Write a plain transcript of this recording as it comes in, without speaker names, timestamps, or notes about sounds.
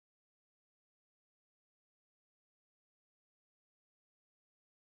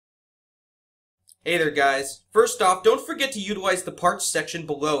Hey there guys. First off, don't forget to utilize the parts section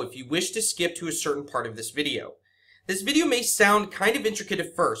below if you wish to skip to a certain part of this video. This video may sound kind of intricate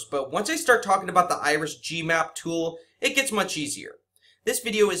at first, but once I start talking about the Iris Gmap tool, it gets much easier. This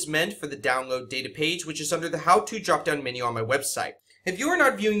video is meant for the download data page, which is under the how-to drop-down menu on my website. If you are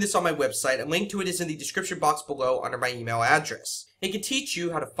not viewing this on my website, a link to it is in the description box below under my email address. It can teach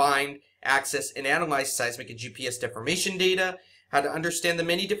you how to find, access, and analyze seismic and GPS deformation data, how to understand the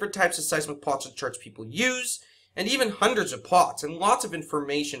many different types of seismic plots and charts people use, and even hundreds of plots and lots of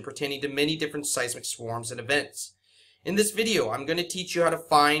information pertaining to many different seismic swarms and events. In this video, I'm going to teach you how to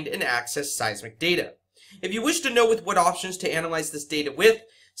find and access seismic data. If you wish to know with what options to analyze this data with,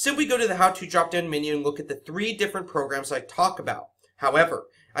 simply go to the How To drop-down menu and look at the 3 different programs I talk about. However,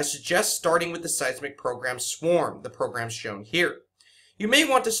 I suggest starting with the seismic program Swarm, the program shown here. You may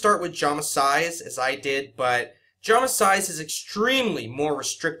want to start with JAMA Size, as I did, but JAMA Size is extremely more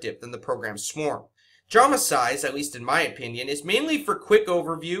restrictive than the program Swarm. JAMA Size, at least in my opinion, is mainly for quick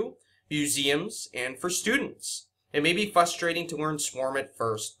overview, museums, and for students. It may be frustrating to learn Swarm at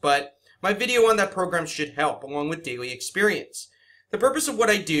first, but my video on that program should help, along with daily experience. The purpose of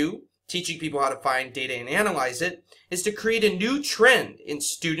what I do, teaching people how to find data and analyze it, is to create a new trend in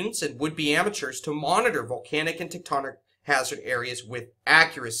students and would-be amateurs to monitor volcanic and tectonic hazard areas with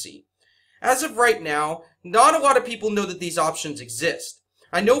accuracy. As of right now, not a lot of people know that these options exist.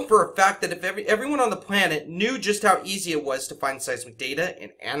 I know for a fact that if everyone on the planet knew just how easy it was to find seismic data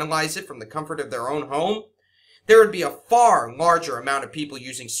and analyze it from the comfort of their own home, there would be a far larger amount of people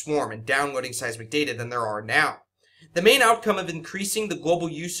using Swarm and downloading seismic data than there are now. The main outcome of increasing the global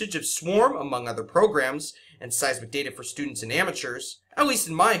usage of Swarm, among other programs, and seismic data for students and amateurs, at least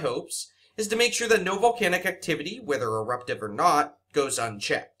in my hopes, is to make sure that no volcanic activity, whether eruptive or not, goes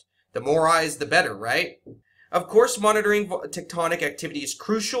unchecked. The more eyes, the better, right? Of course, monitoring tectonic activity is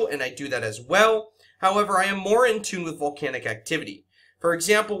crucial, and I do that as well. However, I am more in tune with volcanic activity. For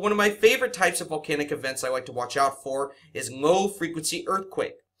example, one of my favorite types of volcanic events I like to watch out for is low-frequency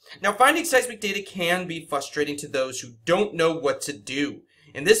earthquake. Now, finding seismic data can be frustrating to those who don't know what to do.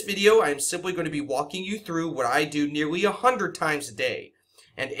 In this video, I am simply going to be walking you through what I do nearly 100 times a day.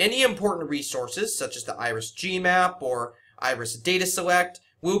 And any important resources, such as the Iris Gmap or Iris Data Select,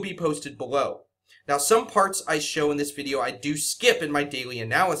 will be posted below. Now, some parts I show in this video I do skip in my daily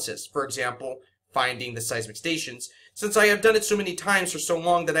analysis. For example, finding the seismic stations, since I have done it so many times for so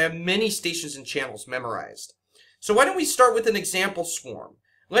long that I have many stations and channels memorized. So why don't we start with an example swarm?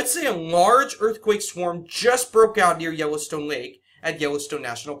 Let's say a large earthquake swarm just broke out near Yellowstone Lake at Yellowstone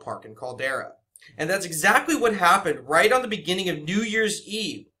National Park in Caldera. And that's exactly what happened right on the beginning of New Year's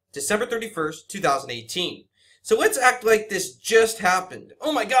Eve, December 31st, 2018. So let's act like this just happened.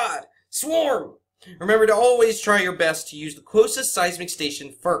 Oh my god, swarm! Remember to always try your best to use the closest seismic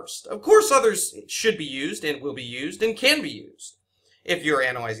station first. Of course others should be used and will be used and can be used if you're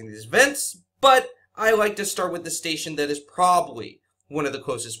analyzing these events, but I like to start with the station that is probably one of the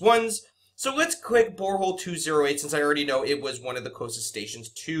closest ones. So let's click borehole 208 since I already know it was one of the closest stations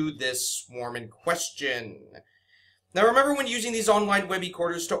to this swarm in question. Now remember when using these online web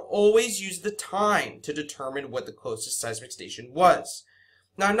recorders to always use the time to determine what the closest seismic station was.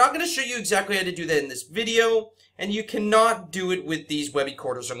 Now I'm not going to show you exactly how to do that in this video, and you cannot do it with these web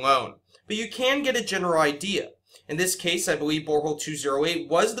recorders alone, but you can get a general idea. In this case, I believe borehole 208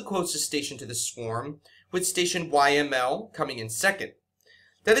 was the closest station to the swarm, with station YML coming in second.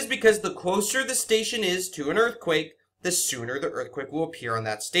 That is because the closer the station is to an earthquake, the sooner the earthquake will appear on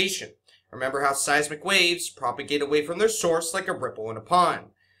that station. Remember how seismic waves propagate away from their source like a ripple in a pond.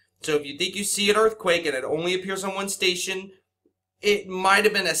 So if you think you see an earthquake and it only appears on one station, it might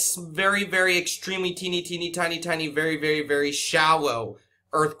have been a very, very extremely teeny, tiny, very shallow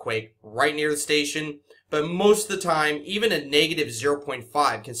earthquake right near the station. But most of the time, even a negative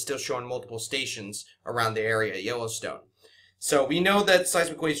 0.5 can still show on multiple stations around the area at Yellowstone. So we know that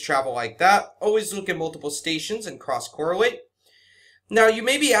seismic waves travel like that. Always look at multiple stations and cross-correlate. Now, you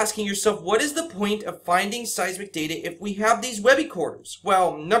may be asking yourself, what is the point of finding seismic data if we have these web recorders?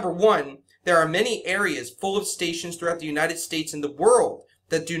 Well, number one, there are many areas full of stations throughout the United States and the world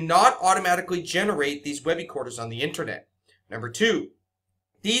that do not automatically generate these web recorders on the internet. Number two,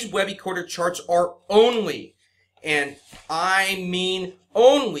 these web recorder charts are only, and I mean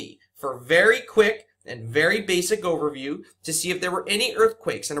only, for very quick and very basic overview to see if there were any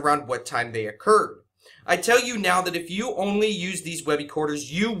earthquakes and around what time they occurred. I tell you now that if you only use these web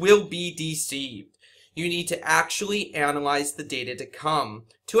recorders, you will be deceived. You need to actually analyze the data to come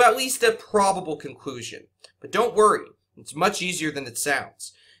to at least a probable conclusion. But don't worry, it's much easier than it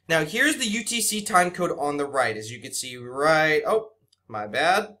sounds. Now here's the UTC time code on the right, as you can see right, oh, my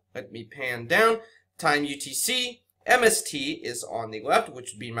bad. Let me pan down. Time UTC. MST is on the left,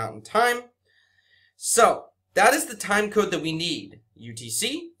 which would be Mountain Time. So that is the time code that we need,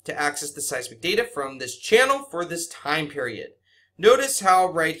 UTC, to access the seismic data from this channel for this time period. Notice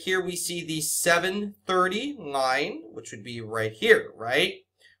how right here we see the 7:30 line, which would be right here, right?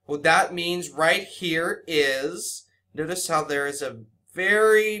 Well, that means right here is, notice how there is a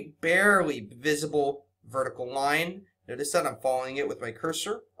very barely visible vertical line. Notice that I'm following it with my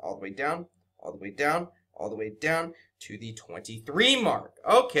cursor all the way down, all the way down, all the way down to the 23 mark.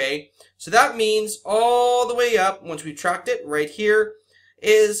 Okay, so that means all the way up, once we've tracked it, right here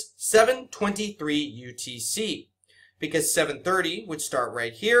is 7:23 UTC. Because 7:30 would start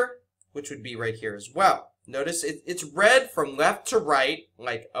right here, which would be right here as well. Notice it's read from left to right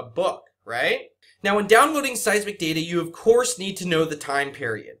like a book, right? Now, when downloading seismic data, you of course need to know the time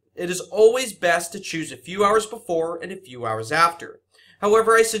period. It is always best to choose a few hours before and a few hours after.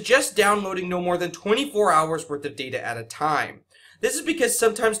 However, I suggest downloading no more than 24 hours worth of data at a time. This is because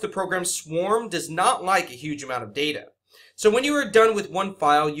sometimes the program Swarm does not like a huge amount of data. So when you are done with one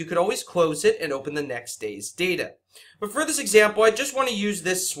file, you could always close it and open the next day's data. But for this example, I just want to use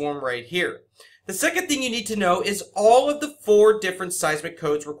this swarm right here. The second thing you need to know is all of the 4 different seismic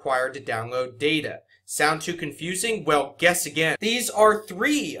codes required to download data. Sound too confusing? Well, guess again. These are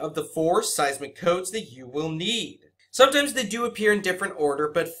 3 of the 4 seismic codes that you will need. Sometimes they do appear in different order,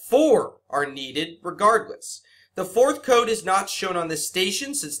 but 4 are needed regardless. The 4th code is not shown on this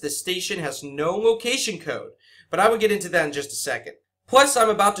station since this station has no location code, but I will get into that in just a second. Plus, I'm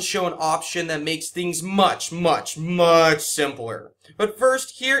about to show an option that makes things much simpler. But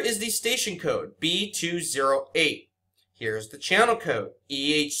first, here is the station code, B208. Here's the channel code,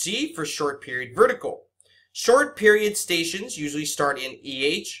 EHC for short period vertical. Short period stations usually start in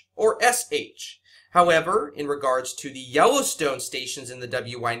EH or SH. However, in regards to the Yellowstone stations in the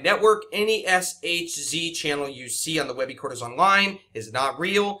WY network, any SHZ channel you see on the web recorders online is not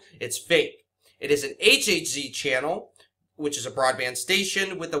real, it's fake. It is an HHZ channel, which is a broadband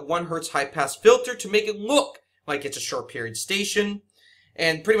station with a 1 Hz high-pass filter to make it look like it's a short-period station.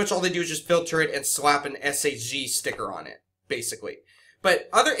 And pretty much all they do is just filter it and slap an SHZ sticker on it, basically. But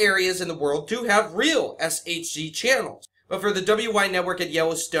other areas in the world do have real SHZ channels. But for the WY network at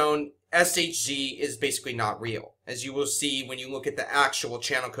Yellowstone, SHZ is basically not real, as you will see when you look at the actual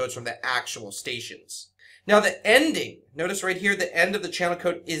channel codes from the actual stations. Now the ending, notice right here the end of the channel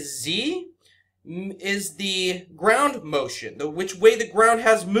code is Z, is the ground motion, which way the ground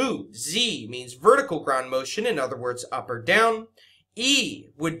has moved. Z means vertical ground motion, in other words, up or down. E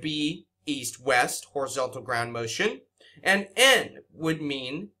would be east-west, horizontal ground motion. And N would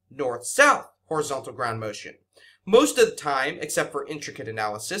mean north-south, horizontal ground motion. Most of the time, except for intricate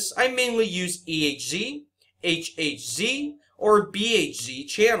analysis, I mainly use EHZ, HHZ, or BHZ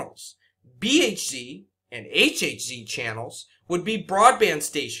channels. BHZ and HHZ channels would be broadband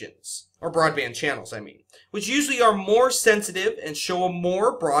stations, or broadband channels, which usually are more sensitive and show a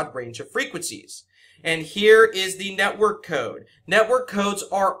more broad range of frequencies. And here is the network code. Network codes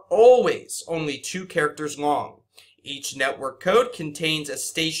are always only 2 characters long. Each network code contains a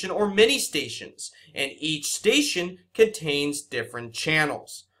station or many stations, and each station contains different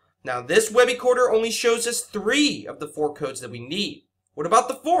channels. Now this web recorder only shows us 3 of the 4 codes that we need. What about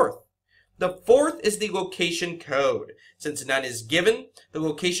the 4th? The 4th is the location code. Since none is given, the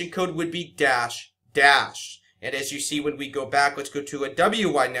location code would be dash dash. And as you see when we go back, let's go to a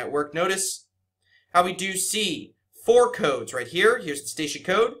WY network. Notice how we do see 4 codes right here. Here's the station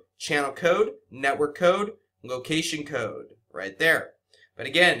code, channel code, network code, location code right there. But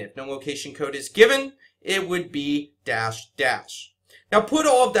again, if no location code is given, it would be dash dash. Now put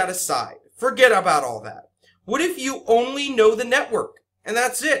all of that aside. Forget about all that. What if you only know the network and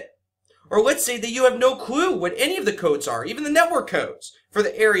that's it? Or let's say that you have no clue what any of the codes are, even the network codes, for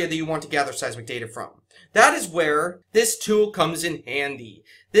the area that you want to gather seismic data from. That is where this tool comes in handy.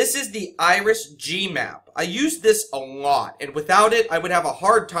 This is the IRIS Gmap. I use this a lot, and without it, I would have a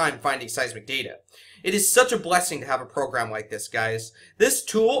hard time finding seismic data. It is such a blessing to have a program like this, guys. This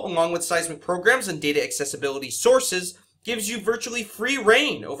tool, along with seismic programs and data accessibility sources, gives you virtually free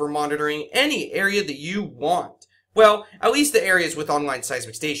reign over monitoring any area that you want. Well, at least the areas with online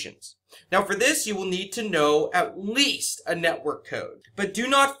seismic stations. Now for this, you will need to know at least a network code. But do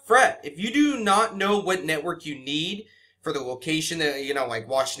not fret. If you do not know what network you need for the location that, like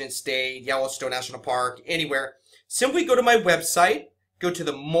Washington State, Yellowstone National Park, anywhere, simply go to my website, go to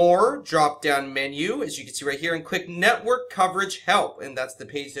the More drop-down menu, as you can see right here, and click Network Coverage Help. And that's the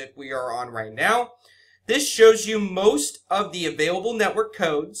page that we are on right now. This shows you most of the available network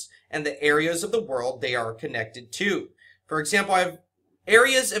codes and the areas of the world they are connected to. For example, I have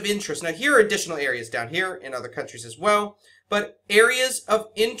Areas of interest. Now here are additional areas down here in other countries as well, but areas of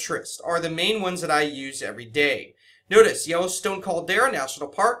interest are the main ones that I use every day. Notice Yellowstone Caldera National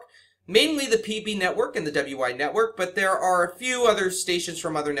Park, mainly the PB network and the WY network, but there are a few other stations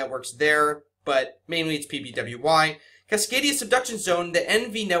from other networks there, but mainly it's PBWY. Cascadia Subduction Zone, the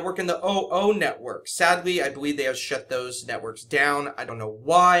NV network, and the OO network. Sadly, I believe they have shut those networks down. I don't know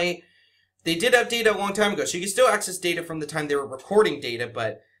why. They did have data a long time ago, so you can still access data from the time they were recording data,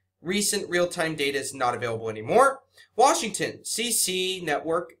 but recent real-time data is not available anymore. Washington, CC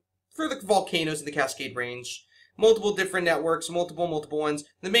network for the volcanoes in the Cascade Range. Multiple different networks, multiple ones.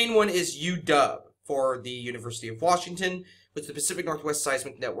 The main one is UW for the University of Washington, which the Pacific Northwest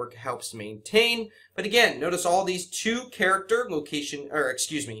Seismic Network helps maintain. But again, notice all these 2-character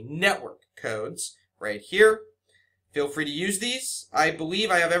network codes right here. Feel free to use these. I believe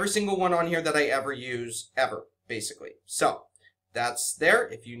I have every single one on here that I ever use, ever, basically. So, that's there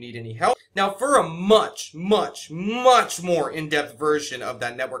if you need any help. Now, for a much more in-depth version of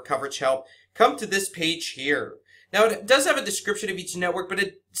that network coverage help, come to this page here. Now, it does have a description of each network,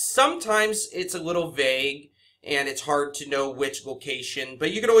 but sometimes it's a little vague, and it's hard to know which location,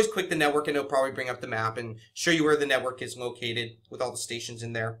 but you can always click the network and it'll probably bring up the map and show you where the network is located with all the stations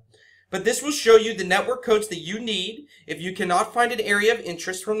in there. But this will show you the network codes that you need if you cannot find an area of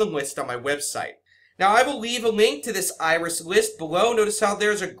interest from the list on my website. Now, I will leave a link to this IRIS list below. Notice how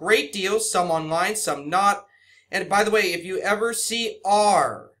there's a great deal, some online, some not. And by the way, if you ever see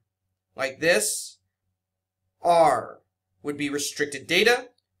R like this, R would be restricted data.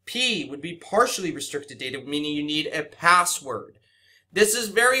 P would be partially restricted data, meaning you need a password. This is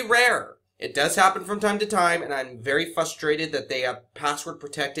very rare. It does happen from time to time, and I'm very frustrated that they have password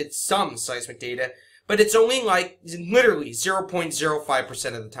protected some seismic data, but it's only like literally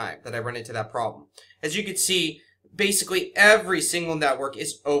 0.05% of the time that I run into that problem. As you can see, basically every single network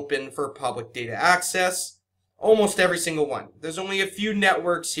is open for public data access. Almost every single one. There's only a few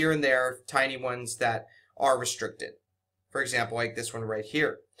networks here and there, tiny ones, that are restricted. For example, like this one right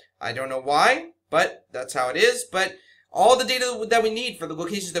here. I don't know why, but that's how it is. But all the data that we need for the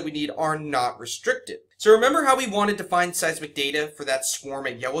locations that we need are not restricted. So remember how we wanted to find seismic data for that swarm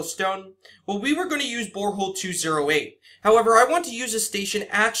at Yellowstone? Well, we were going to use borehole 208. However, I want to use a station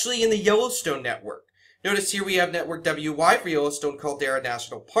actually in the Yellowstone network. Notice here we have network WY for Yellowstone Caldera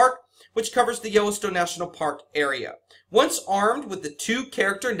National Park, which covers the Yellowstone National Park area. Once armed with the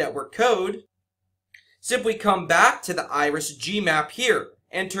 2-character network code, simply come back to the IRIS Gmap here.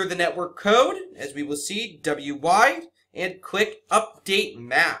 Enter the network code, as we will see, WY, and click Update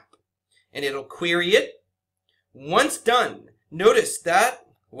Map. And it'll query it. Once done, notice that,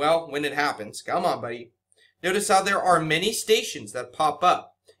 well, when it happens, come on, buddy. Notice how there are many stations that pop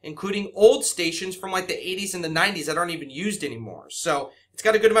up, including old stations from like the 80s and the 90s that aren't even used anymore. So it's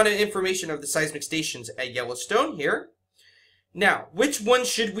got a good amount of information of the seismic stations at Yellowstone here. Now, which one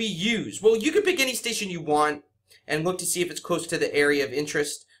should we use? Well, you can pick any station you want and look to see if it's close to the area of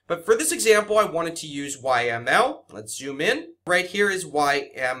interest. But for this example, I wanted to use YML. Let's zoom in. Right here is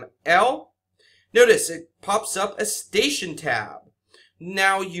YML. Notice it pops up a station tab.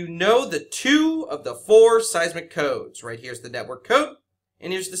 Now you know the 2 of the 4 seismic codes. Right here's the network code,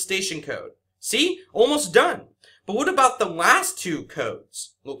 and here's the station code. See? Almost done. But what about the last 2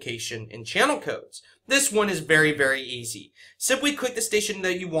 codes? Location and channel codes. This one is very easy. Simply click the station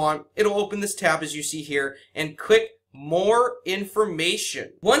that you want. It'll open this tab as you see here, and click More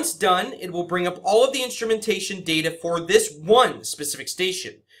Information. Once done, it will bring up all of the instrumentation data for this one specific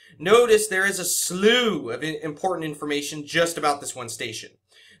station. Notice there is a slew of important information just about this one station.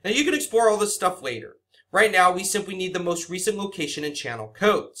 Now you can explore all this stuff later. Right now, we simply need the most recent location and channel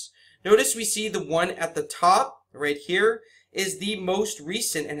codes. Notice we see the one at the top, right here, is the most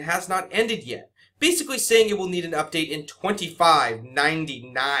recent and has not ended yet. Basically saying it will need an update in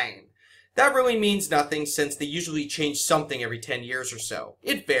 2599. That really means nothing since they usually change something every 10 years or so.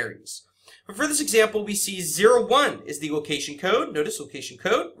 It varies. But for this example, we see 01 is the location code. Notice location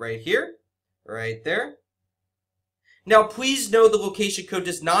code right here, right there. Now, please know the location code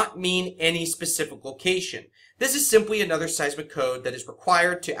does not mean any specific location. This is simply another seismic code that is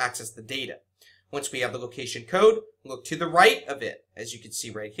required to access the data. Once we have the location code, look to the right of it, as you can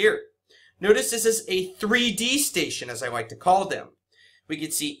see right here. Notice this is a 3D station, as I like to call them. We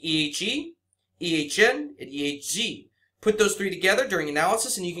can see EHE, EHN, and EHZ. Put those 3 together during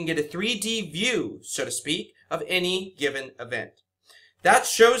analysis and you can get a 3D view, so to speak, of any given event. That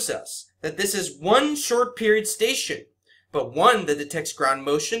shows us that this is one short period station, but one that detects ground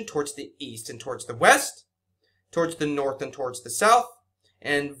motion towards the east and towards the west, towards the north and towards the south,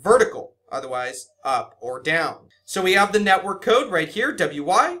 and vertical otherwise up or down. So we have the network code right here,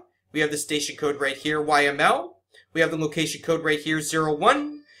 WY. We have the station code right here, YML. We have the location code right here,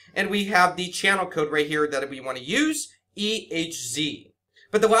 01. And we have the channel code right here that we want to use, EHZ.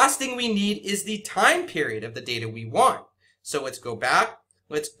 But the last thing we need is the time period of the data we want. So let's go back.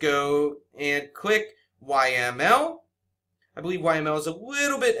 Let's go and click YML. I believe YML is a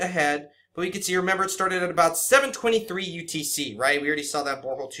little bit ahead, but we can see, remember, it started at about 7:23 UTC, right? We already saw that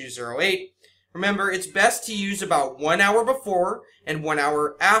borehole 208. Remember, it's best to use about 1 hour before and 1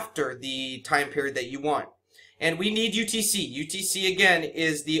 hour after the time period that you want. And we need UTC. UTC, again,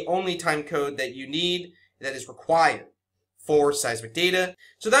 is the only time code that you need, that is required for seismic data.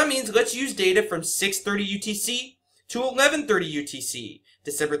 So that means let's use data from 6:30 UTC to 11:30 UTC,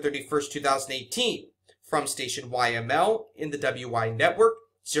 December 31st, 2018, from station YML in the WY network,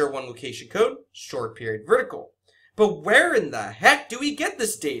 01 location code, short period vertical. But where in the heck do we get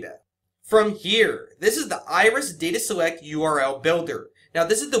this data? From here. This is the Iris Data Select URL Builder. Now,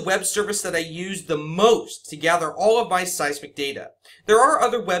 this is the web service that I use the most to gather all of my seismic data. There are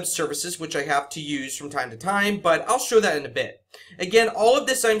other web services which I have to use from time to time, but I'll show that in a bit. Again, all of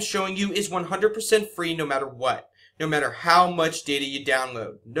this I'm showing you is 100% free no matter what, no matter how much data you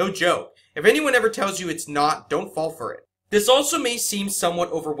download. No joke. If anyone ever tells you it's not, don't fall for it. This also may seem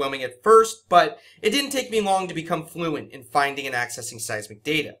somewhat overwhelming at first, but it didn't take me long to become fluent in finding and accessing seismic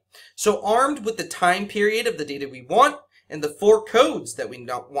data. So armed with the time period of the data we want, and the 4 codes that we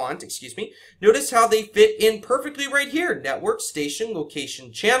want, notice how they fit in perfectly right here. Network, station,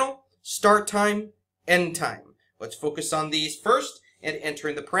 location, channel, start time, end time. Let's focus on these first and enter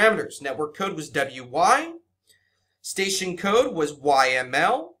in the parameters. Network code was WY. Station code was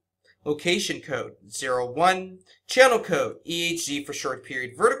YML. Location code 01. Channel code EHZ for short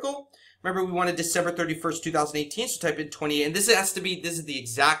period vertical. Remember, we wanted December 31st, 2018, so type in 28. And this is the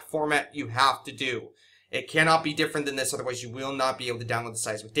exact format you have to do. It cannot be different than this, otherwise you will not be able to download the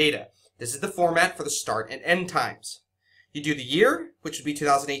seismic data. This is the format for the start and end times. You do the year, which would be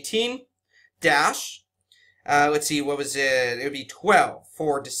 2018, dash, let's see, what was it? It would be 12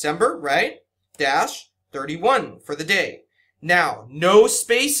 for December, right? Dash, 31 for the day. Now, no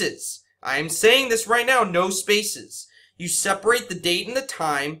spaces. I am saying this right now, no spaces. You separate the date and the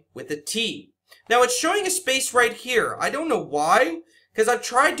time with a T. Now, it's showing a space right here. I don't know why, because I've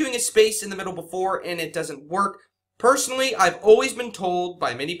tried doing a space in the middle before and it doesn't work. Personally, I've always been told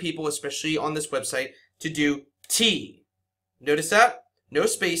by many people, especially on this website, to do T. Notice that? No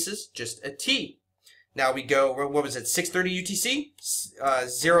spaces, just a T. Now we go, what was it, 6:30 UTC?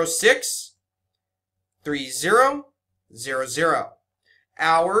 063000.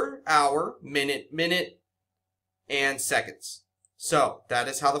 Hour, minute, and seconds. So that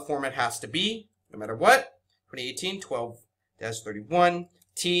is how the format has to be, no matter what. 2018, 12-31.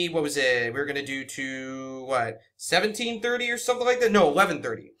 T, what was it? We were going to do to, what, 1730 or something like that? No,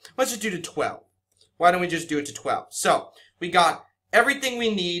 1130. Let's just do to 12. Why don't we just do it to 12? So we got everything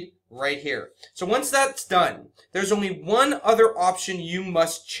we need right here. So once that's done, there's only one other option you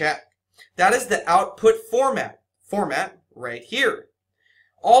must check. That is the output format. Format right here.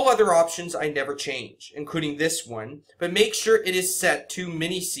 All other options I never change, including this one, but make sure it is set to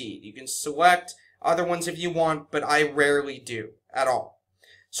mini-seed. You can select other ones if you want, but I rarely do at all.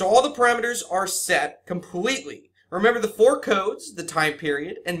 So all the parameters are set completely. Remember the 4 codes, the time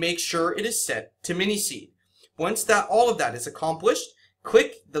period, and make sure it is set to mini-seed. Once all of that is accomplished,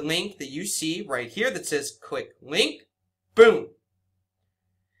 click the link that you see right here that says click link. Boom.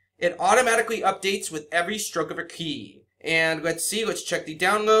 It automatically updates with every stroke of a key. And let's see, let's check the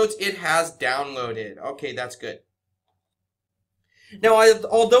downloads. It has downloaded. Okay, that's good. Now,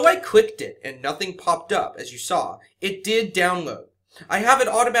 although I clicked it and nothing popped up, as you saw, it did download. I have it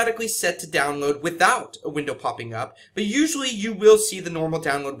automatically set to download without a window popping up, but usually you will see the normal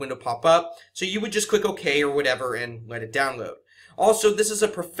download window pop up, so you would just click OK or whatever and let it download. Also, this is a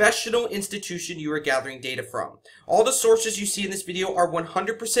professional institution you are gathering data from. All the sources you see in this video are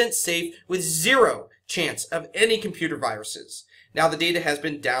 100% safe with 0 chance of any computer viruses. Now the data has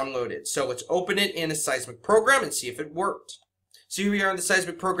been downloaded, so let's open it in a seismic program and see if it worked. So here we are in the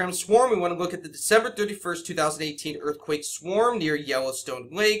seismic program swarm. We want to look at the December 31st, 2018 earthquake swarm near Yellowstone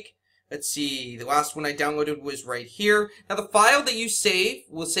Lake. Let's see, the last one I downloaded was right here. Now the file that you save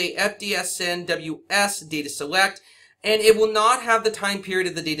will say FDSNWS data select, and it will not have the time period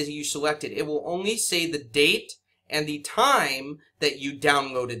of the data you selected. It will only say the date and the time that you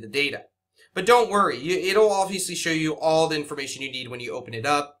downloaded the data. But don't worry, it'll obviously show you all the information you need when you open it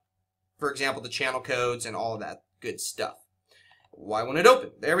up. For example, the channel codes and all of that good stuff. Why won't it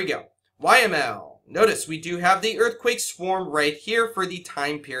open? There we go. YML. notice we do have the earthquake swarm right here for the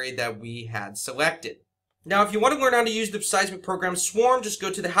time period that we had selected. Now, if you want to learn how to use the seismic program Swarm, just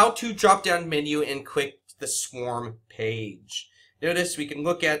go to the How To drop-down menu and click the Swarm page. Notice we can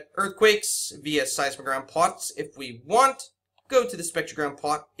look at earthquakes via seismogram plots if we want. Go to the spectrogram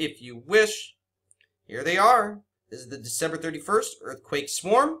plot if you wish. Here they are. This is the December 31st earthquake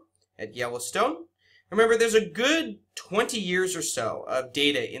swarm at Yellowstone. Remember, there's a good 20 years or so of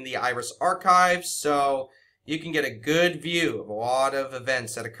data in the IRIS archive, so you can get a good view of a lot of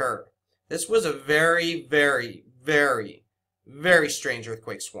events that occurred. This was a very, very, very, very strange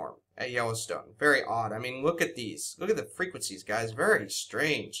earthquake swarm at Yellowstone. Very odd. I mean, look at these. Look at the frequencies, guys. Very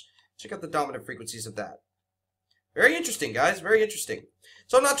strange. Check out the dominant frequencies of that. Very interesting, guys. Very interesting.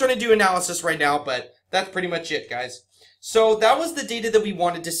 So I'm not trying to do analysis right now, but that's pretty much it, guys. So that was the data that we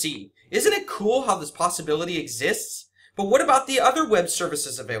wanted to see. Isn't it cool how this possibility exists? But what about the other web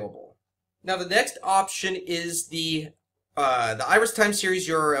services available? Now, the next option is the IRIS Time Series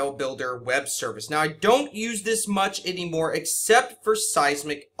URL Builder web service. Now, I don't use this much anymore except for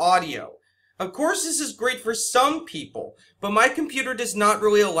seismic audio. Of course, this is great for some people, but my computer does not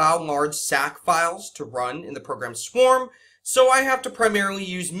really allow large SAC files to run in the program Swarm, so I have to primarily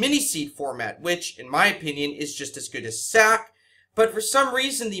use mini-seed format, which, in my opinion, is just as good as SAC. But for some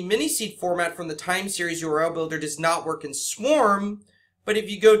reason, the mini-seed format from the Time Series URL Builder does not work in Swarm, but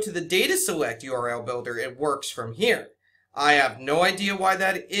if you go to the Data Select URL Builder, it works from here. I have no idea why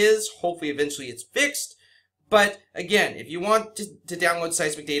that is. Hopefully, eventually it's fixed. But again, if you want to download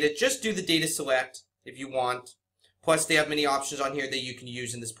seismic data, just do the Data Select if you want. Plus, they have many options on here that you can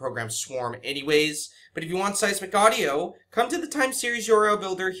use in this program Swarm anyways. But if you want seismic audio, come to the Time Series URL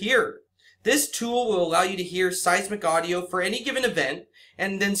Builder here. This tool will allow you to hear seismic audio for any given event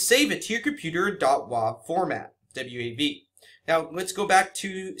and then save it to your computer in .wav format, WAV. Now, let's go back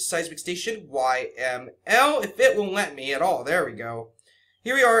to Seismic Station, YML, if it will let me at all. There we go.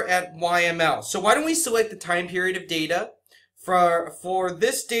 Here we are at YML. So why don't we select the time period of data for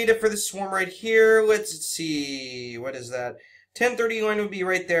this data for the swarm right here. Let's see, what is that? 10:30 would be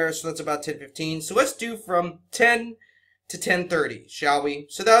right there, so that's about 10:15. So let's do from 10 to 10:30, shall we?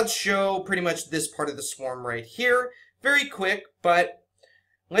 So that would show pretty much this part of the swarm right here. Very quick, but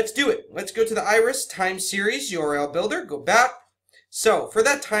let's do it. Let's go to the IRIS Time Series URL Builder, go back. So for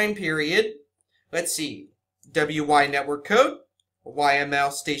that time period, let's see, WY network code,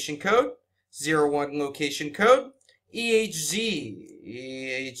 YML station code, 01 location code, EHZ,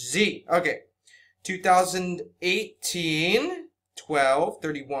 okay, 2018,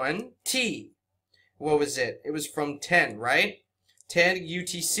 12/31, T. What was it? It was from 10, right? 10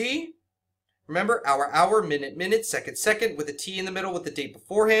 UTC. Remember, hour, minute, second, with a T in the middle with the date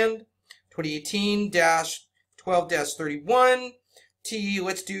beforehand. 2018-12-31. T,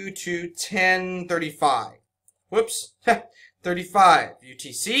 let's do to 10:35. Whoops, 35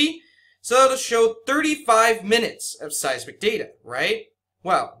 UTC. So that'll show 35 minutes of seismic data, right?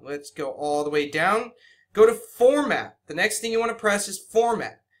 Well, let's go all the way down. Go to Format. The next thing you want to press is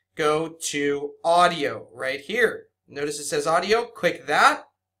Format. Go to Audio right here. Notice it says Audio. Click that.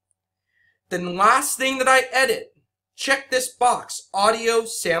 Then last thing that I edit, check this box, Audio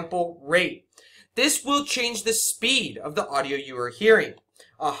Sample Rate. This will change the speed of the audio you are hearing.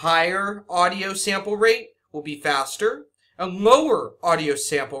 A higher audio sample rate will be faster. A lower audio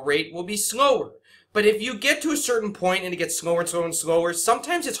sample rate will be slower. But if you get to a certain point and it gets slower and slower and slower,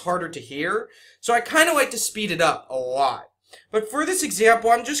 sometimes it's harder to hear. So I kind of like to speed it up a lot. But for this example,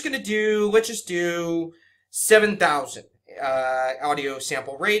 I'm just going to do, let's just do 7,000 audio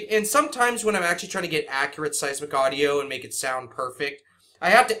sample rate. And sometimes when I'm actually trying to get accurate seismic audio and make it sound perfect, I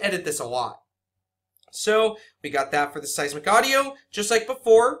have to edit this a lot. So we got that for the seismic audio. Just like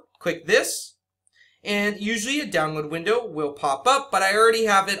before, click this. And usually a download window will pop up, but I already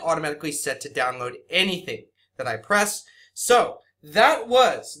have it automatically set to download anything that I press. So that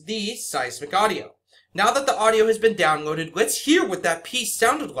was the seismic audio. Now that the audio has been downloaded, let's hear what that piece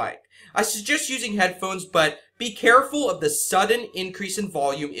sounded like. I suggest using headphones, but be careful of the sudden increase in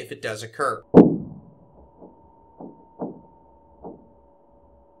volume if it does occur.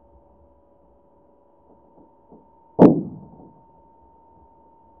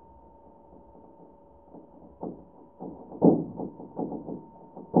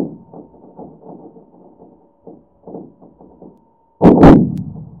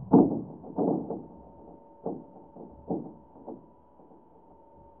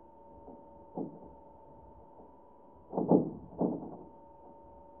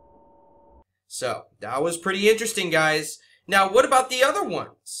 So, that was pretty interesting, guys. Now, what about the other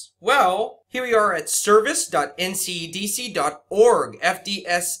ones? Well, here we are at service.ncedc.org,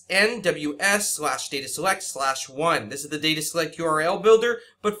 fdsnws/dataselect/1. This is the data select URL builder,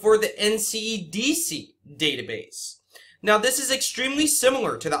 but for the NCEDC database. Now, this is extremely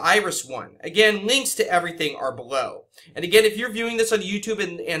similar to the Iris one. Again, links to everything are below. And again, if you're viewing this on YouTube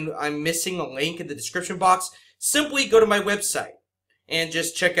and I'm missing a link in the description box, simply go to my website and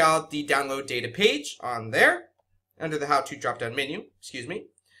just check out the download data page on there under the how to drop-down menu,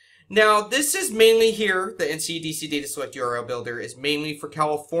 Now, this is mainly here, the NCEDC Data Select URL Builder is mainly for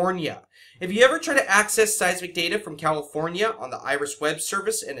California. If you ever try to access seismic data from California on the Iris web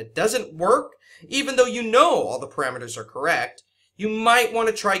service and it doesn't work, even though you know all the parameters are correct, you might want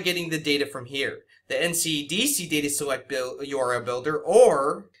to try getting the data from here, the NCEDC Data Select URL Builder,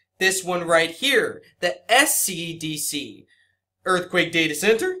 or this one right here, the SCEDC Earthquake Data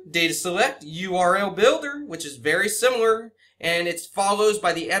Center Data Select URL Builder, which is very similar, and it follows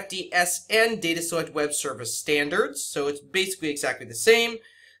by the FDSN Data Select Web Service standards, so it's basically exactly the same.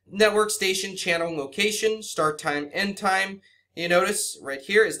 Network, station, channel, location, start time, end time. You notice right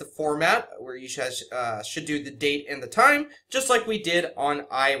here is the format where you should do the date and the time, just like we did on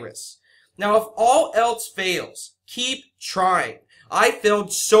Iris. Now, if all else fails, keep trying. I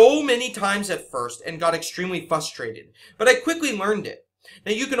failed so many times at first and got extremely frustrated, but I quickly learned it.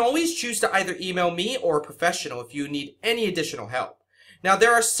 Now, you can always choose to either email me or a professional if you need any additional help. Now,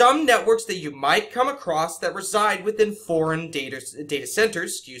 there are some networks that you might come across that reside within foreign data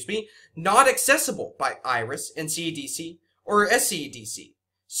centers, not accessible by Iris, NCEDC, or SCEDC.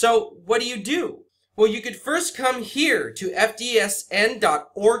 So, what do? Well, you could first come here to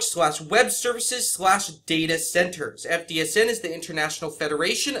fdsn.org/webservices/data centers. FDSN is the International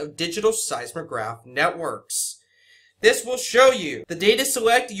Federation of Digital Seismograph Networks. This will show you the data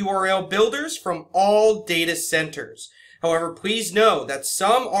select URL builders from all data centers. However, please know that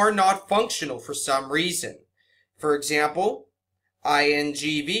some are not functional for some reason. For example,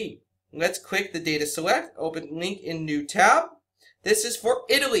 INGV. Let's click the data select, open link in new tab. This is for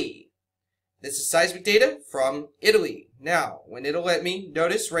Italy. This is seismic data from Italy. Now, when it'll let me,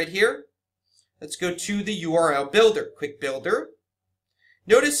 notice right here, let's go to the URL builder. Click builder.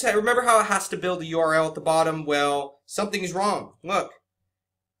 Notice, remember how it has to build the URL at the bottom? Well, something's wrong. Look,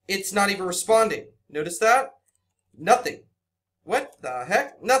 it's not even responding. Notice that? Nothing. What the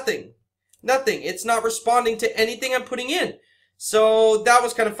heck? Nothing. Nothing. It's not responding to anything I'm putting in. So that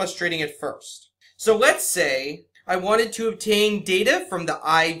was kind of frustrating at first. So let's say I wanted to obtain data from the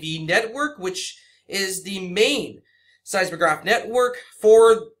IV network, which is the main seismograph network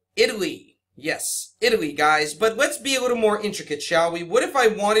for Italy. Yes, Italy, guys. But let's be a little more intricate, shall we? What if I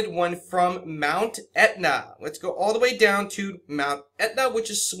wanted one from Mount Etna? Let's go all the way down to Mount Etna,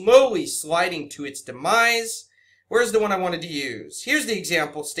 which is slowly sliding to its demise. Where's the one I wanted to use? Here's the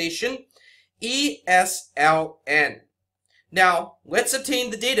example station, ESLN. Now, let's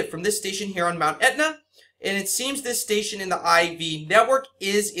obtain the data from this station here on Mount Etna. And it seems this station in the IV network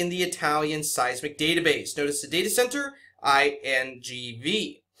is in the Italian seismic database. Notice the data center,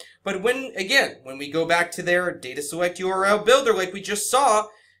 INGV. But when we go back to their data select URL builder like we just saw,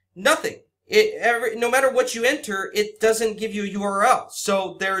 nothing. No matter what you enter, it doesn't give you a URL.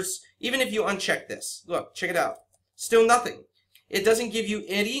 So even if you uncheck this, look, check it out. Still nothing. It doesn't give you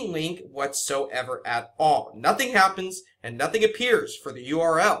any link whatsoever at all. Nothing happens and nothing appears for the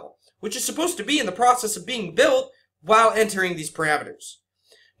URL, which is supposed to be in the process of being built while entering these parameters.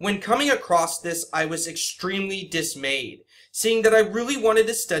 When coming across this, I was extremely dismayed, seeing that I really wanted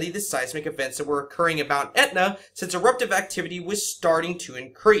to study the seismic events that were occurring at Mount Etna since eruptive activity was starting to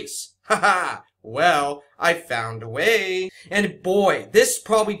increase. Haha! Well, I found a way. And boy, this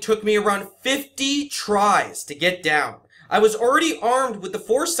probably took me around 50 tries to get down. I was already armed with the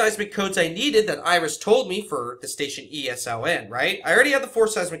 4 seismic codes I needed that Iris told me for the station ESLN, right? I already had the 4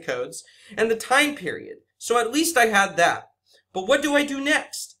 seismic codes and the time period, so at least I had that. But what do I do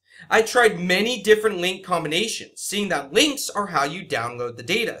next? I tried many different link combinations, seeing that links are how you download the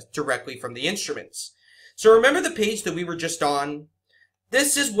data directly from the instruments. So remember the page that we were just on?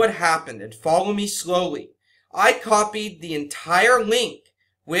 This is what happened, and follow me slowly. I copied the entire link,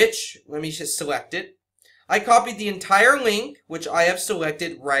 which, let me just select it. I copied the entire link, which I have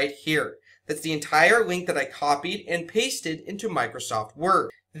selected right here. That's the entire link that I copied and pasted into Microsoft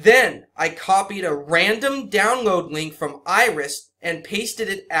Word. Then, I copied a random download link from Iris and pasted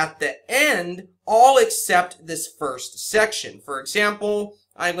it at the end, all except this first section. For example,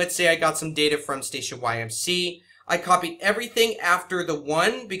 let's say I got some data from Station YMC. I copied everything after the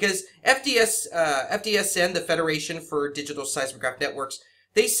 1 because FDSN, the Federation for Digital Seismograph Networks,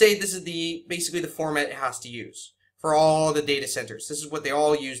 they say this is basically the format it has to use for all the data centers. This is what they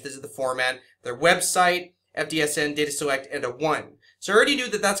all use. This is the format. Their website, FDSN, data select, and a 1. So I already knew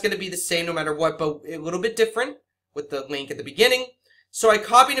that that's going to be the same no matter what, but a little bit different with the link at the beginning. So I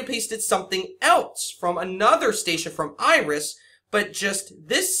copied and pasted something else from another station from Iris, but just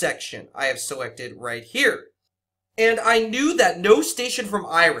this section I have selected right here. And I knew that no station from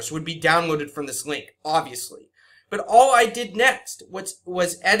Iris would be downloaded from this link, obviously. But all I did next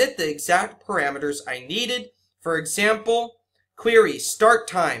was edit the exact parameters I needed. For example, query start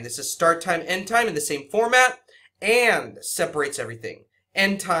time. This is start time, end time in the same format, and separates everything.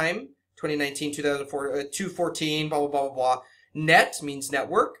 End time, 2019, 2004, 214, blah, blah, blah, blah, blah. Net means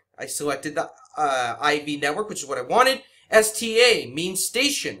network. I selected the IV network, which is what I wanted. STA means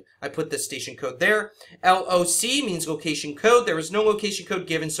station. I put the station code there. LOC means location code. There is no location code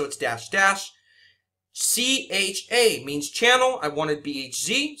given, so it's dash dash. CHA means channel. I wanted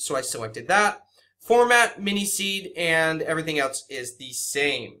BHZ, so I selected that. Format, mini seed, and everything else is the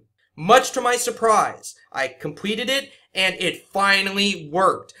same. Much to my surprise, I completed it, and it finally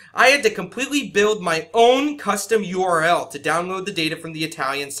worked. I had to completely build my own custom URL to download the data from the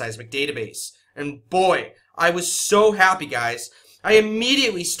Italian seismic database. And boy, I was so happy, guys. I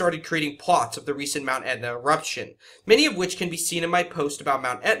immediately started creating plots of the recent Mount Etna eruption, many of which can be seen in my post about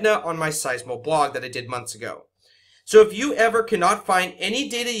Mount Etna on my Seismo blog that I did months ago. So if you ever cannot find any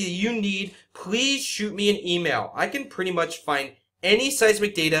data that you need, please shoot me an email. I can pretty much find any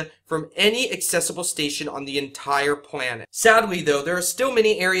seismic data from any accessible station on the entire planet. Sadly though, there are still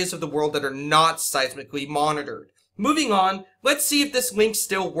many areas of the world that are not seismically monitored. Moving on, let's see if this link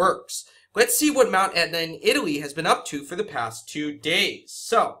still works. Let's see what Mount Etna in Italy has been up to for the past 2 days.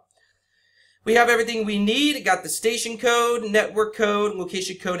 So, we have everything we need. Got the station code, network code,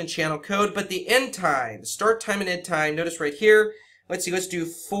 location code, and channel code. But the end time, the start time and end time, notice right here. Let's see, let's do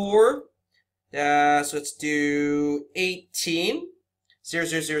 4. So let's do 18.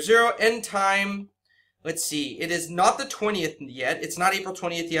 0000. End time, let's see. It is not the 20th yet. It's not April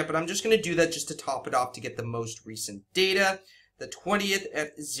 20th yet, but I'm just going to do that just to top it off to get the most recent data. The 20th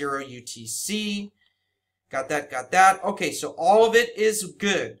at 0 UTC. Got that, got that. Okay, so all of it is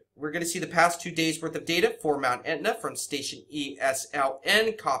good. We're going to see the past 2 days worth of data for Mount Etna from station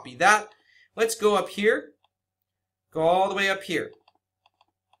ESLN. Copy that. Let's go up here. Go all the way up here.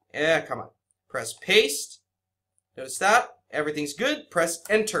 Yeah, come on. Press paste. Notice that. Everything's good. Press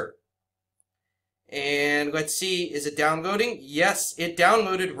enter. And let's see, is it downloading? Yes, it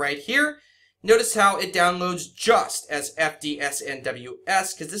downloaded right here. Notice how it downloads just as FDSNWS,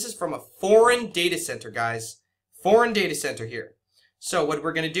 because this is from a foreign data center, guys. Foreign data center here. So what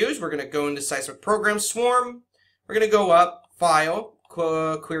we're going to do is we're going to go into Seismic Program Swarm. We're going to go up, File,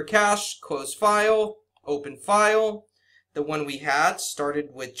 Clear Cache, Close File, Open File. The one we had started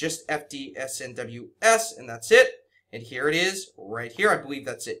with just FDSNWS, and that's it. And here it is, right here. I believe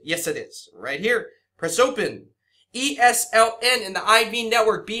that's it. Yes, it is. Right here. Press Open. ESLN and the IV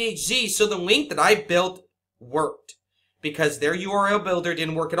network BHZ. So the link that I built worked because their URL builder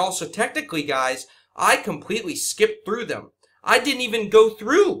didn't work at all. So technically, guys, I completely skipped through them. I didn't even go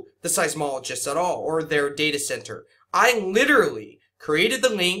through the seismologists at all or their data center. I literally created the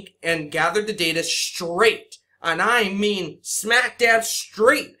link and gathered the data straight, and I mean smack dab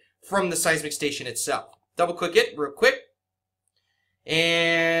straight from the seismic station itself. Double click it real quick.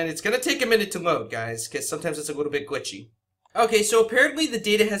 And it's going to take a minute to load, guys, because sometimes it's a little bit glitchy. Okay, so apparently the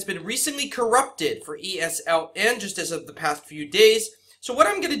data has been recently corrupted for ESLN just as of the past few days. So what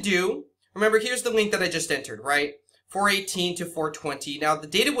I'm going to do, remember, here's the link that I just entered, right? 418 to 420. Now, the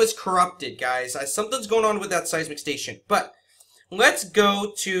data was corrupted, guys. Something's going on with that seismic station. But let's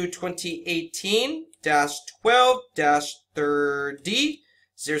go to 2018-12-30,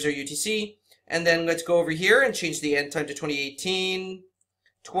 00 UTC. And then let's go over here and change the end time to 2018,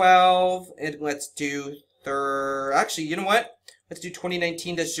 12, and let's do, actually, you know what? Let's do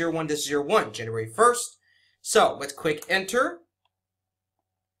 2019-01-01, January 1st. So let's click enter.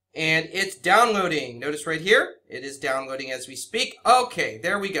 And it's downloading. Notice right here, it is downloading as we speak. Okay,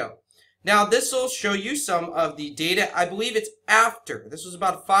 there we go. Now this will show you some of the data. I believe it's after. This was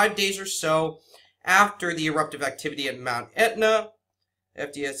about 5 days or so after the eruptive activity at Mount Etna.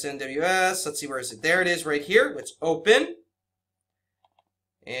 FDSNWS, let's see, where is it? There it is right here. Let's open.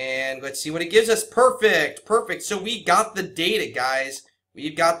 And let's see what it gives us. Perfect, perfect. So we got the data, guys.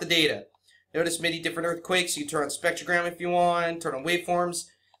 We've got the data. Notice many different earthquakes. You can turn on spectrogram if you want, turn on waveforms.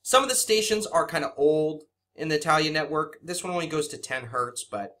 Some of the stations are kind of old in the Italian network. This one only goes to 10 Hertz,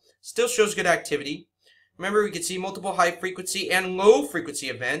 but still shows good activity. Remember, we can see multiple high frequency and low frequency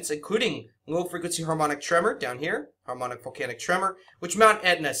events, including low frequency harmonic tremor down here, harmonic volcanic tremor, which Mount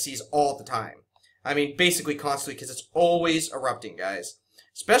Etna sees all the time. I mean, basically constantly, because it's always erupting, guys.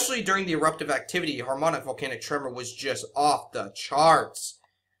 Especially during the eruptive activity, harmonic volcanic tremor was just off the charts.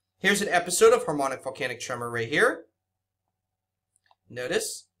 Here's an episode of harmonic volcanic tremor right here.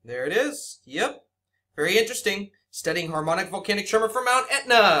 Notice, there it is. Yep, very interesting. Studying harmonic volcanic tremor from Mount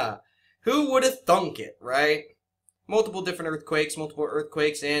Etna. Who would have thunk it, right? Multiple different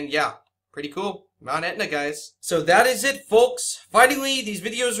earthquakes, and yeah, pretty cool. Mount Etna, guys. So that is it, folks. Finally, these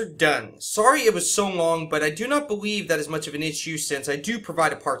videos are done. Sorry it was so long, but I do not believe that is much of an issue since I do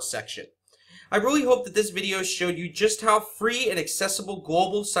provide a parts section. I really hope that this video showed you just how free and accessible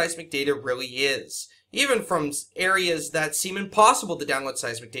global seismic data really is, even from areas that seem impossible to download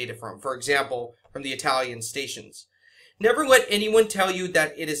seismic data from, for example, from the Italian stations. Never let anyone tell you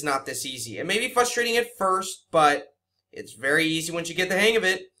that it is not this easy. It may be frustrating at first, but it's very easy once you get the hang of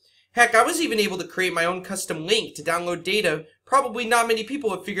it. Heck, I was even able to create my own custom link to download data probably not many people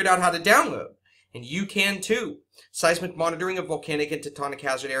have figured out how to download. And you can too. Seismic monitoring of volcanic and tectonic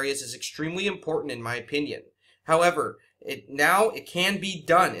hazard areas is extremely important in my opinion. However, it can be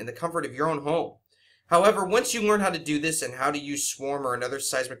done in the comfort of your own home. However, once you learn how to do this and how to use Swarm or another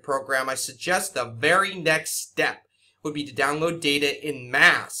seismic program, I suggest the very next step would be to download data in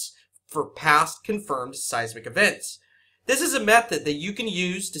mass for past confirmed seismic events. This is a method that you can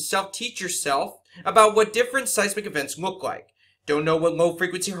use to self-teach yourself about what different seismic events look like. Don't know what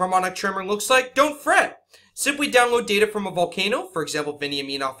low-frequency harmonic tremor looks like? Don't fret. Simply download data from a volcano, for example,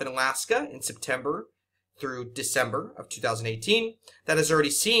 Veniaminoff in Alaska in September through December of 2018, that has already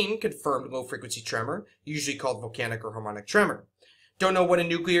seen confirmed low-frequency tremor, usually called volcanic or harmonic tremor. Don't know what a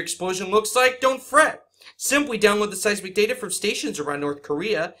nuclear explosion looks like? Don't fret. Simply download the seismic data from stations around North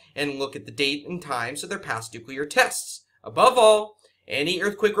Korea and look at the date and times of their past nuclear tests. Above all, any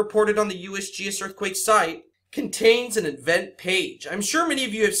earthquake reported on the USGS earthquake site contains an event page. I'm sure many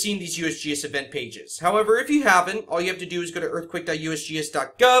of you have seen these USGS event pages. However, if you haven't, all you have to do is go to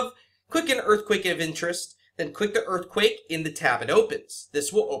earthquake.usgs.gov, click an earthquake of interest, then click the earthquake in the tab it opens.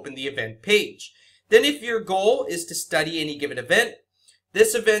 This will open the event page. Then if your goal is to study any given event,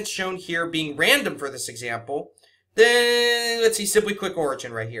 this event shown here being random for this example, then let's see, simply click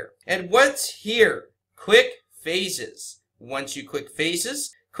origin right here. And what's here? Click phases. Once you click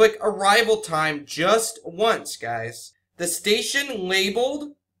phases, click arrival time just once, guys. The station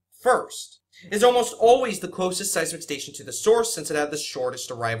labeled first is almost always the closest seismic station to the source since it had the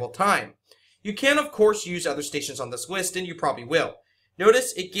shortest arrival time. You can, of course, use other stations on this list, and you probably will.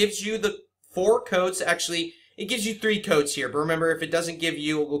 Notice it gives you the 4 codes. Actually, it gives you 3 codes here, but remember, if it doesn't give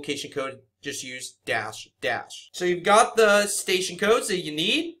you a location code, just use --. So you've got the station codes that you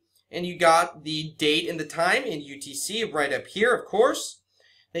need, and you got the date and the time in UTC right up here, of course.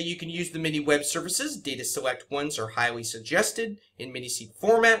 Now you can use the mini web services. Data select ones are highly suggested in mini-seed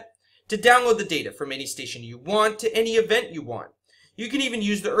format to download the data from any station you want to any event you want. You can even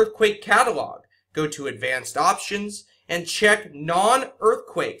use the earthquake catalog. Go to advanced options and check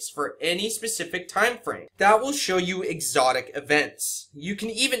non-earthquakes for any specific time frame. That will show you exotic events. You can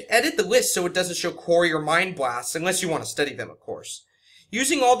even edit the list so it doesn't show quarry or mine blasts unless you want to study them, of course.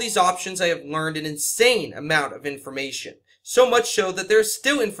 Using all these options, I have learned an insane amount of information. So much so that there's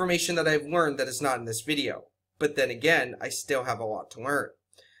still information that I've learned that is not in this video. But then again, I still have a lot to learn.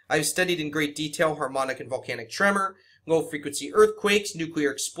 I've studied in great detail harmonic and volcanic tremor, low-frequency earthquakes,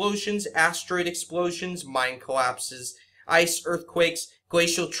 nuclear explosions, asteroid explosions, mine collapses, ice earthquakes,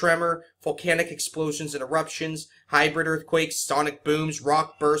 glacial tremor, volcanic explosions and eruptions, hybrid earthquakes, sonic booms,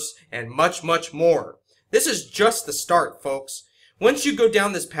 rock bursts, and much, much more. This is just the start, folks. Once you go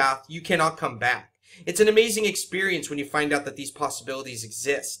down this path, you cannot come back. It's an amazing experience when you find out that these possibilities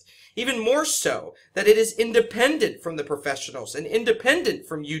exist. Even more so, that it is independent from the professionals and independent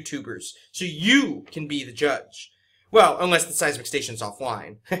from YouTubers, so you can be the judge. Well, unless the seismic station's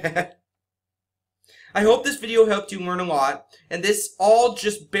offline. I hope this video helped you learn a lot, and this all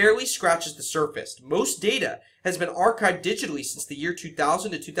just barely scratches the surface. Most data has been archived digitally since the year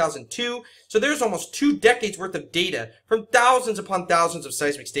 2000 to 2002, so there's almost 2 decades worth of data from thousands upon thousands of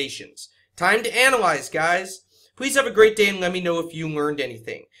seismic stations. Time to analyze, guys. Please have a great day and let me know if you learned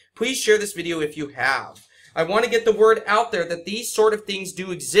anything. Please share this video if you have. I want to get the word out there that these sort of things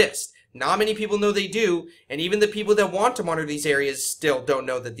do exist. Not many people know they do, and even the people that want to monitor these areas still don't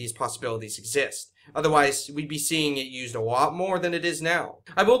know that these possibilities exist. Otherwise, we'd be seeing it used a lot more than it is now.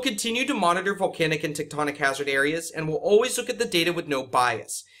 I will continue to monitor volcanic and tectonic hazard areas and will always look at the data with no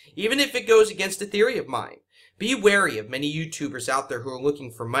bias, even if it goes against a theory of mine. Be wary of many YouTubers out there who are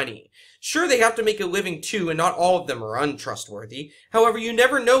looking for money. Sure, they have to make a living too, and not all of them are untrustworthy. However, you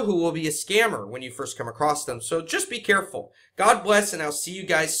never know who will be a scammer when you first come across them, so just be careful. God bless, and I'll see you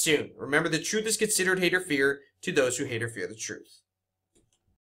guys soon. Remember, the truth is considered hate or fear to those who hate or fear the truth.